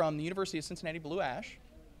is from the University of Cincinnati Blue Ash.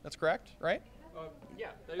 That's correct, right? Yeah,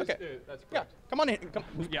 that is, that's correct. Yeah, come on in.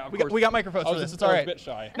 Yeah, of we course. got microphones for this. It's all right. I was a bit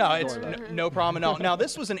shy. No, it's no problem at all. Now,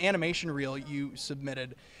 this was an animation reel you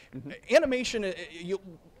submitted. Animation,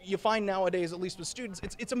 you find nowadays, at least with students,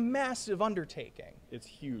 it's a massive undertaking. It's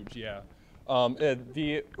huge, yeah.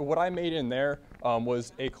 What I made in there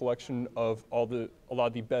was a collection of a lot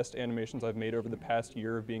of the best animations I've made over the past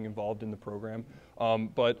year of being involved in the program.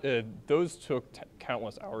 But those took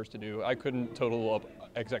countless hours to do. I couldn't total up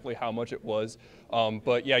exactly how much it was.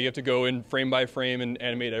 But yeah, you have to go in frame by frame and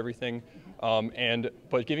animate everything.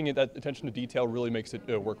 But giving it that attention to detail really makes it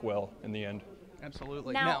work well in the end.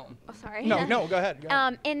 Absolutely. Now, oh, sorry. No, go ahead. Go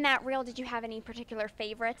ahead. In that reel, did you have any particular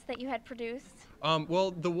favorites that you had produced? Well,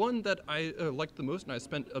 the one that I liked the most and I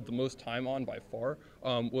spent the most time on by far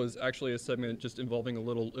was actually a segment just involving a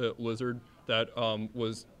little lizard that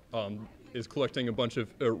is collecting a bunch of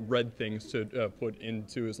red things to put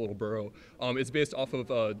into his little burrow. It's based off of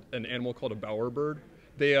an animal called a bowerbird.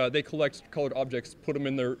 They collect colored objects, put them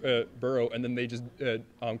in their burrow, and then they just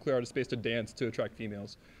clear out a space to dance to attract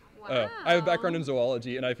females. Wow. I have a background in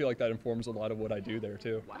zoology, and I feel like that informs a lot of what I do there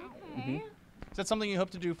too. Wow. Is that something you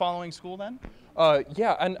hope to do following school then?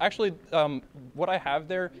 Yeah, and actually, what I have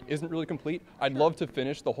there isn't really complete. I'd love to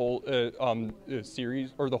finish the whole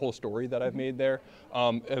series or the whole story that I've made there.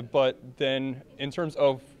 But then, in terms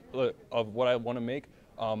of what I want to make,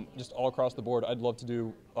 just all across the board, I'd love to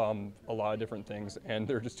do a lot of different things, and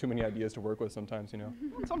there are just too many ideas to work with sometimes,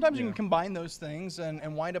 Sometimes you can combine those things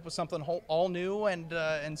and wind up with something all new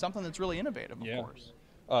and something that's really innovative, of course.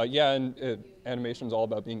 Yeah, and animation is all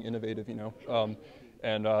about being innovative,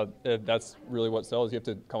 and that's really what sells. You have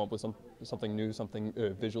to come up with something new, something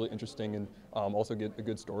visually interesting, and also get a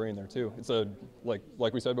good story in there too. It's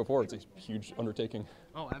like we said before, it's a huge undertaking.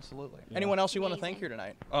 Oh, absolutely. Yeah. Anyone else you want to thank here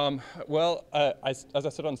tonight? Well, as I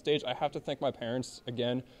said on stage, I have to thank my parents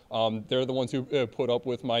again. They're the ones who put up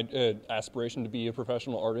with my aspiration to be a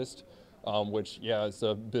professional artist. Which, yeah, is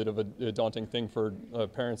a bit of a daunting thing for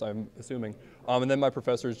parents, I'm assuming. And then my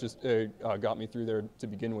professors just got me through there to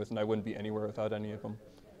begin with, and I wouldn't be anywhere without any of them.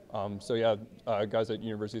 So yeah, guys at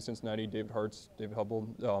University of Cincinnati, David Hartz, David Hubble,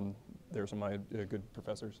 they're some of my good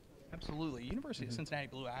professors. Absolutely. University of Cincinnati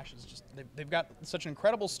Blue Ash is just, they've got such an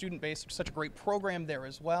incredible student base, such a great program there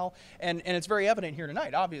as well. And it's very evident here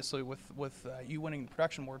tonight, obviously, with you winning the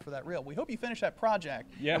production award for that reel. We hope you finish that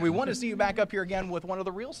project. Yeah. And we want to see you back up here again with one of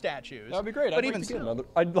the real statues. That would be great. But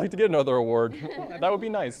I'd like to get another award. That would be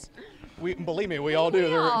nice. Believe me, we all do.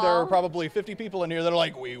 There are probably 50 people in here that are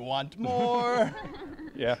like, we want more.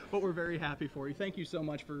 Yeah. But we're very happy for you. Thank you so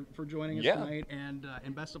much for joining us tonight,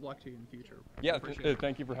 and best of luck to you in the future. Yeah,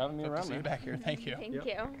 thank you for having me Hope around. to see you back here. Thank you. Thank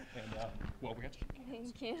you. And well, we got you.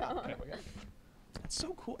 Thank you. It's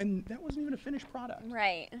so cool, and that wasn't even a finished product.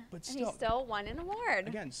 Right. But and he still won an award.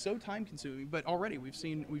 Again, so time-consuming, but already we've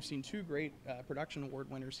seen two great production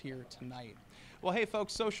award winners here tonight. Well, hey,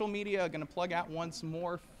 folks, social media, going to plug out once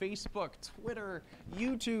more. Facebook, Twitter,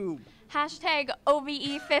 YouTube. Hashtag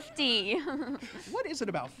OVE50. What is it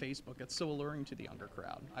about Facebook that's so alluring to the younger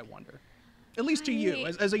crowd, I wonder? At least to you,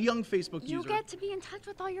 as a young Facebook user. You get to be in touch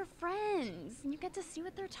with all your friends. and you get to see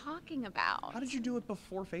what they're talking about. How did you do it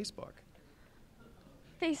before Facebook?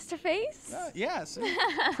 Face to face? Yes.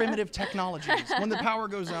 Primitive technologies. When the power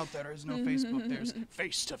goes out, there is no Facebook. There's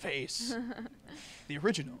face to face. The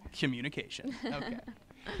original communication. Okay.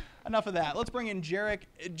 Enough of that. Let's bring in Jarrett.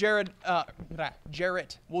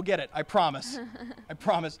 We'll get it. I promise. I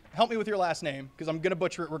promise. Help me with your last name, because I'm going to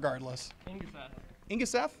butcher it regardless.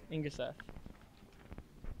 Ingeseth? Ingeseth?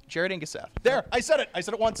 Jared Ingeseth. There, I said it. I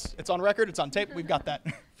said it once. It's on record. It's on tape. We've got that.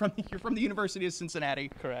 You're from the University of Cincinnati.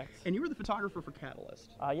 Correct. And you were the photographer for Catalyst.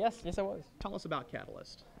 Yes, I was. Tell us about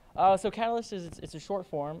Catalyst. So Catalyst it's a short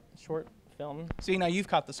film. See, now you've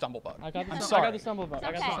caught the stumble bug. I got the stumble bug.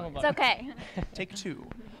 It's okay. Take two.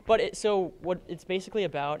 But so what it's basically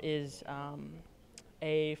about is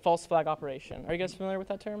a false flag operation. Are you guys familiar with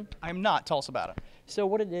that term? I'm not. Tell us about it. So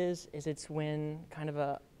what it is it's when kind of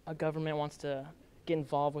a government wants to get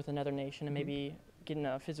involved with another nation and maybe get in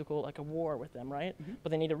a physical, like a war with them, right?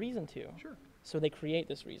 But they need a reason to. Sure. So they create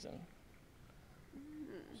this reason.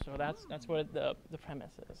 So that's what the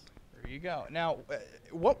premise is. There you go. Now,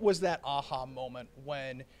 what was that aha moment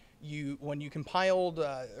when you compiled,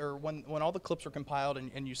 or when all the clips were compiled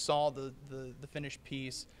and you saw the finished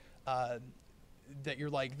piece, that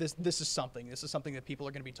you're like, this is something that people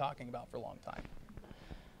are going to be talking about for a long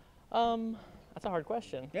time? That's a hard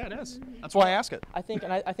question. Yeah, it is. That's why I ask it. I think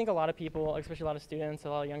a lot of people, especially a lot of students, a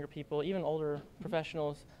lot of younger people, even older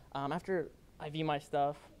professionals, after I view my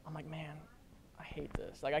stuff, I'm like, man, I hate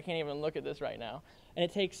this. Like, I can't even look at this right now. And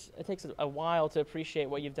it takes a while to appreciate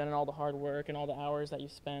what you've done and all the hard work and all the hours that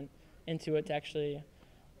you've spent into it to actually,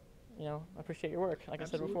 appreciate your work, like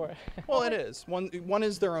Absolutely. I said before. Well, it is. One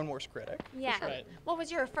is their own worst critic. Yeah. Right. What was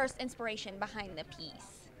your first inspiration behind the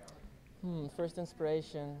piece? First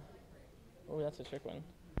inspiration. Oh, that's a trick one.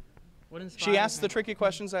 What inspired She asks me? the tricky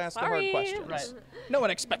questions, I ask the hard questions. Right. No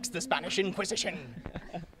one expects the Spanish Inquisition.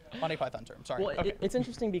 Monty Python term, sorry. Well, okay. it's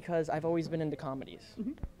interesting because I've always been into comedies.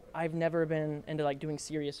 I've never been into like doing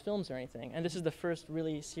serious films or anything, and this is the first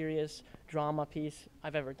really serious drama piece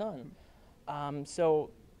I've ever done. So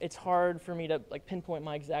it's hard for me to like pinpoint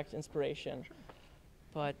my exact inspiration,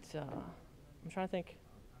 but I'm trying to think.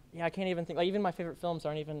 Yeah, I can't even think. Like, even my favorite films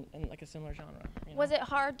aren't even in like a similar genre. Was it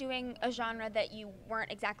hard doing a genre that you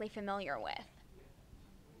weren't exactly familiar with?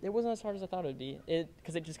 It wasn't as hard as I thought it would be.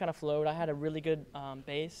 Because it just kind of flowed. I had a really good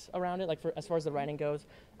base around it. Like as far as the writing goes,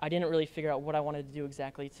 I didn't really figure out what I wanted to do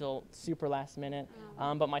exactly till super last minute.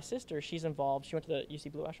 But my sister, she's involved. She went to the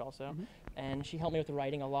UC Blue Ash also, and she helped me with the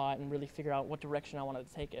writing a lot and really figure out what direction I wanted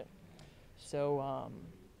to take it. So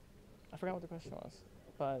I forgot what the question was,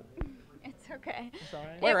 but. It's okay. Sorry.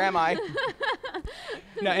 Where am I?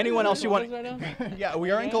 Now, anyone else you want? Right now? Yeah,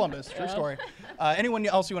 we are in Columbus. True story. Anyone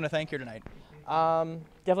else you want to thank here tonight?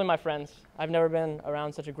 Definitely my friends. I've never been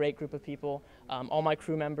around such a great group of people. All my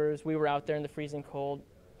crew members. We were out there in the freezing cold,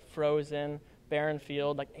 frozen, barren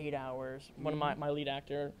field, like 8 hours. One of my lead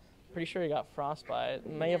actor, pretty sure he got frostbite.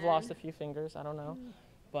 May have lost a few fingers. I don't know.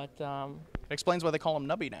 But it explains why they call him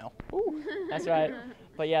Nubby now. Ooh, that's right.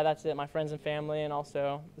 But yeah, that's it. My friends and family, and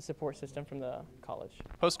also the support system from the college.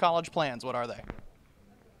 Post-college plans, what are they?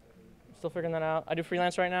 Still figuring that out. I do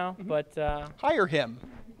freelance right now, but hire him.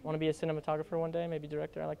 Want to be a cinematographer one day, maybe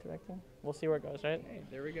director. I like directing. We'll see where it goes, right? Hey,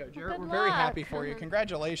 there we go, Jared. We're very happy for you.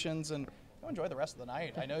 Congratulations, and go enjoy the rest of the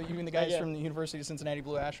night. I know you and the guys from the University of Cincinnati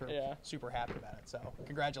Blue Ash are super happy about it. So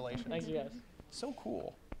congratulations. Thank you guys. So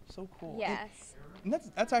cool. So cool. Yes. And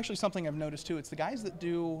that's actually something I've noticed too. It's the guys that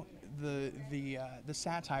do the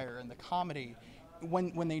satire and the comedy.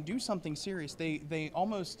 When they do something serious, they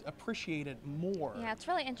almost appreciate it more. Yeah, it's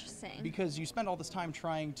really interesting. Because you spend all this time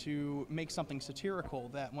trying to make something satirical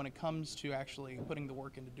that when it comes to actually putting the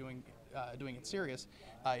work into doing it serious,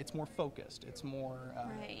 it's more focused. It's more.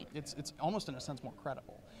 It's almost in a sense more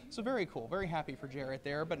credible. So very cool. Very happy for Jarrett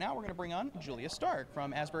there. But now we're going to bring on Julia Stark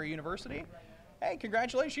from Asbury University. Hey,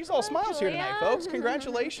 congratulations. She's all smiles here tonight, folks.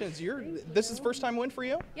 Congratulations. This is first time win for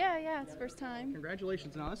you? Yeah, it's first time.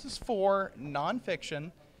 Congratulations. Now, this is for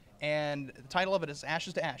nonfiction, and the title of it is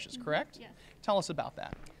Ashes to Ashes, correct? Yes. Tell us about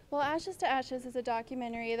that. Well, Ashes to Ashes is a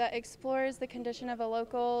documentary that explores the condition of a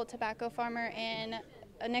local tobacco farmer in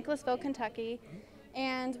Nicholasville, Kentucky.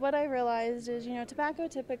 And what I realized is, tobacco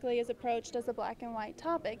typically is approached as a black and white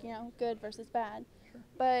topic, good versus bad. Sure.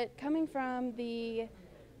 But coming from the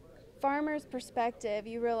farmer's perspective,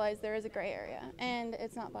 you realize there is a gray area, and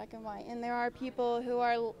it's not black and white. And there are people who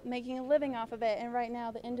are making a living off of it, and right now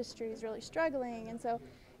the industry is really struggling. And so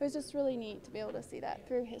it was just really neat to be able to see that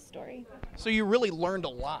through his story. So you really learned a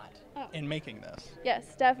lot in making this.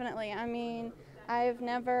 Yes, definitely. I mean, I've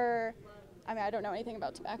never I mean, I don't know anything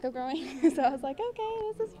about tobacco growing, so I was like,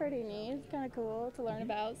 okay, this is pretty neat. It's kind of cool to learn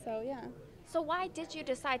about, so yeah. So why did you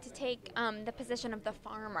decide to take the position of the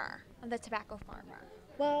farmer, of the tobacco farmer?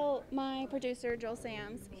 Well, my producer, Joel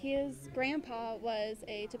Sams, his grandpa was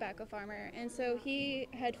a tobacco farmer, and so he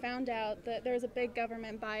had found out that there was a big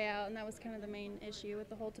government buyout, and that was kind of the main issue with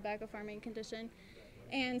the whole tobacco farming condition.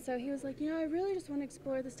 And so he was like, I really just want to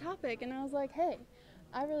explore this topic. And I was like, hey,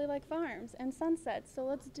 I really like farms and sunsets, so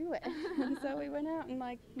let's do it. And so we went out and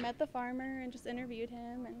met the farmer and just interviewed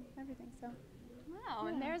him and everything. So, wow,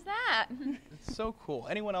 and there's that. It's so cool.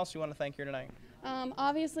 Anyone else you want to thank here tonight?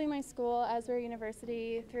 Obviously my school, Asbury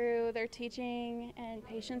University, through their teaching and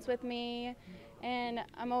patience with me, and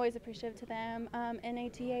I'm always appreciative to them.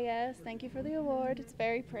 NATAS, thank you for the award. It's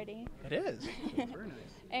very pretty. It is. Very nice.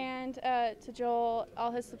 And to Joel,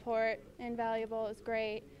 all his support, invaluable, is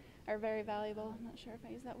great, or very valuable. I'm not sure if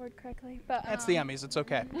I use that word correctly, but That's the Emmys. It's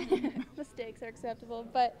okay. mistakes are acceptable,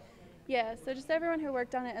 but yeah, so just everyone who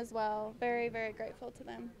worked on it as well, very, very grateful to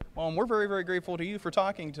them. Well, and we're very, very grateful to you for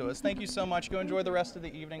talking to us. Thank you so much. Go enjoy the rest of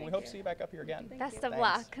the evening. We hope to see you back up here again. Best of Thanks.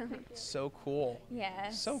 luck. So cool.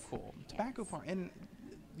 Yes. So cool. Tobacco farm. And,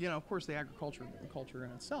 of course, the agriculture culture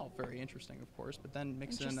in itself, very interesting, of course, but then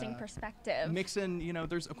mix Interesting in... perspective. Mix in,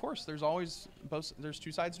 there's always there's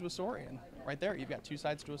two sides to a story. And right there, you've got two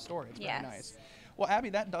sides to a story. It's very nice. Well, Abby,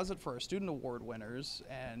 that does it for our student award winners.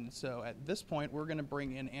 And so at this point, we're going to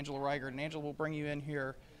bring in Angela Reigert. And Angela, we'll bring you in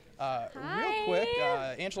here real quick.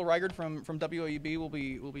 Angela Reigert from WAUB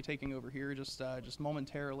will be taking over here just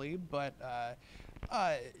momentarily. But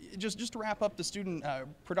just to wrap up the student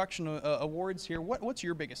production awards here, what's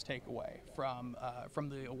your biggest takeaway from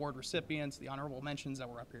the award recipients, the honorable mentions that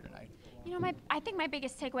were up here tonight? I think my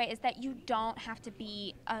biggest takeaway is that you don't have to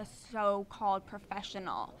be a so-called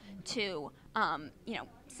professional to,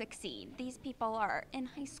 succeed. These people are in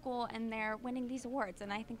high school and they're winning these awards,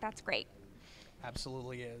 and I think that's great.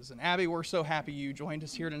 Absolutely is. And Abby, we're so happy you joined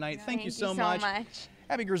us here tonight. Thank you so much.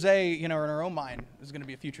 Abby Grisey, in her own mind, is going to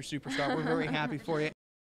be a future superstar. We're very happy for you.